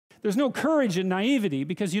There's no courage in naivety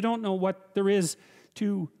because you don't know what there is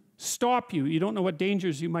to stop you. You don't know what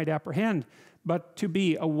dangers you might apprehend. But to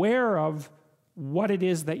be aware of what it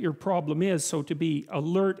is that your problem is, so to be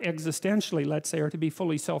alert existentially, let's say, or to be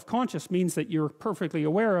fully self-conscious means that you're perfectly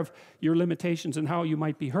aware of your limitations and how you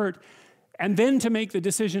might be hurt. And then to make the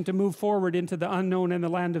decision to move forward into the unknown and the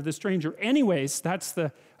land of the stranger. Anyways, that's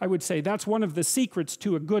the, I would say, that's one of the secrets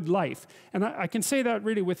to a good life. And I can say that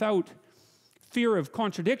really without fear of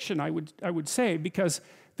contradiction, I would say, because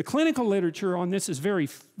the clinical literature on this is very,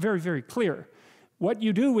 very clear. What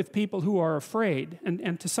you do with people who are afraid,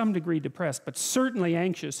 and to some degree depressed, but certainly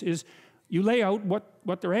anxious, is you lay out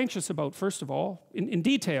what they're anxious about, first of all, in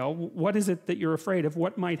detail. What is it that you're afraid of?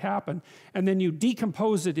 What might happen? And then you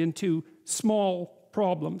decompose it into small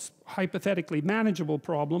problems, hypothetically manageable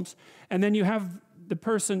problems, and then you have the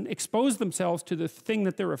person expose themselves to the thing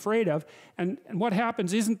that they're afraid of, and what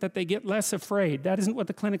happens isn't that they get less afraid. That isn't what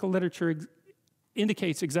the clinical literature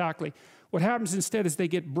indicates exactly. What happens instead is they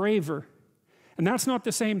get braver. And that's not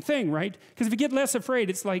the same thing, right? Because if you get less afraid,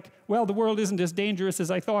 it's like, well, the world isn't as dangerous as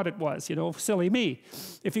I thought it was, you know, silly me.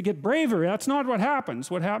 If you get braver, that's not what happens.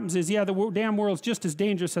 What happens is, yeah, the damn world's just as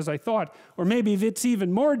dangerous as I thought, or maybe it's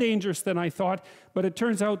even more dangerous than I thought, but it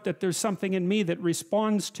turns out that there's something in me that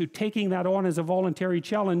responds to taking that on as a voluntary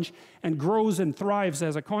challenge and grows and thrives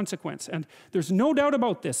as a consequence. And there's no doubt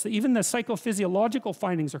about this. Even the psychophysiological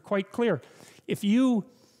findings are quite clear. If you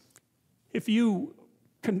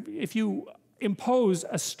impose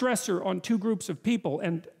a stressor on two groups of people,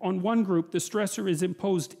 and on one group the stressor is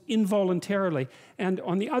imposed involuntarily, and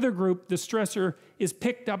on the other group the stressor is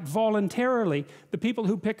picked up voluntarily, the people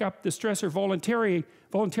who pick up the stressor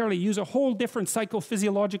voluntarily use a whole different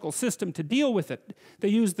psychophysiological system to deal with it. They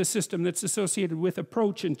use the system that's associated with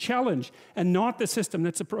approach and challenge, and not the system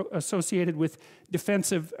that's associated with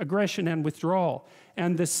defensive aggression and withdrawal.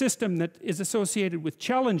 And the system that is associated with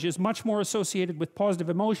challenge is much more associated with positive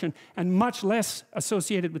emotion and much less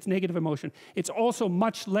associated with negative emotion. It's also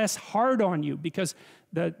much less hard on you because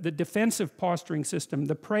the defensive posturing system,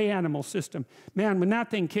 the prey animal system, man, when that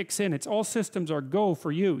thing kicks in, it's all systems are go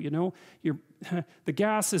for you, you know. The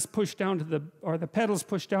gas is pushed down to or the pedals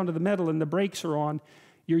pushed down to the metal and the brakes are on.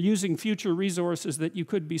 You're using future resources that you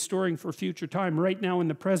could be storing for future time right now in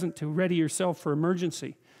the present to ready yourself for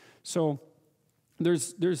emergency. So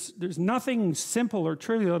there's nothing simple or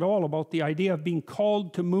trivial at all about the idea of being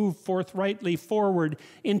called to move forthrightly forward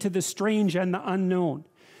into the strange and the unknown.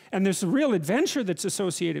 And there's a real adventure that's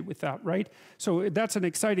associated with that, right? So that's an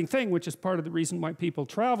exciting thing, which is part of the reason why people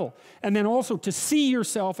travel. And then also to see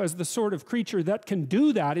yourself as the sort of creature that can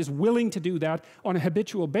do that, is willing to do that on a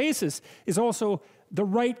habitual basis, is also the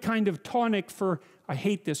right kind of tonic for, I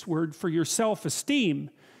hate this word, for your self-esteem.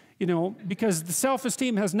 You know, because the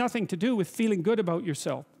self-esteem has nothing to do with feeling good about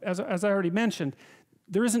yourself. As I already mentioned,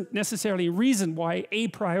 there isn't necessarily a reason why a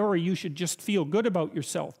priori you should just feel good about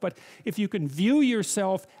yourself. But if you can view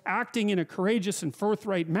yourself acting in a courageous and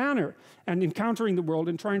forthright manner and encountering the world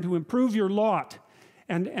and trying to improve your lot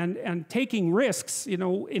and taking risks, you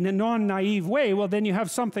know, in a non-naive way, well, then you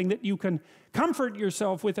have something that you can comfort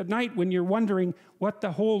yourself with at night when you're wondering what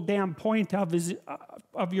the whole damn point of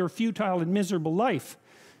your futile and miserable life.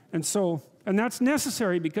 And that's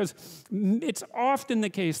necessary because it's often the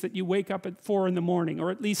case that you wake up at 4 in the morning,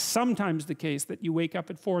 or at least sometimes the case that you wake up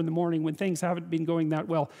at 4 in the morning when things haven't been going that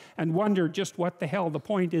well and wonder just what the hell the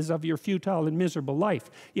point is of your futile and miserable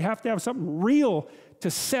life. You have to have something real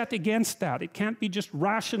to set against that. It can't be just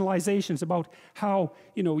rationalizations about how,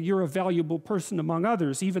 you know, you're a valuable person among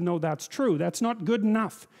others, even though that's true. That's not good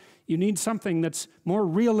enough. You need something that's more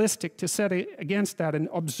realistic to set against that. And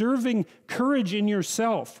observing courage in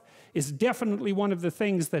yourself is definitely one of the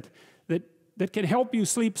things that can help you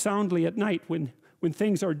sleep soundly at night when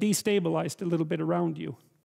things are destabilized a little bit around you.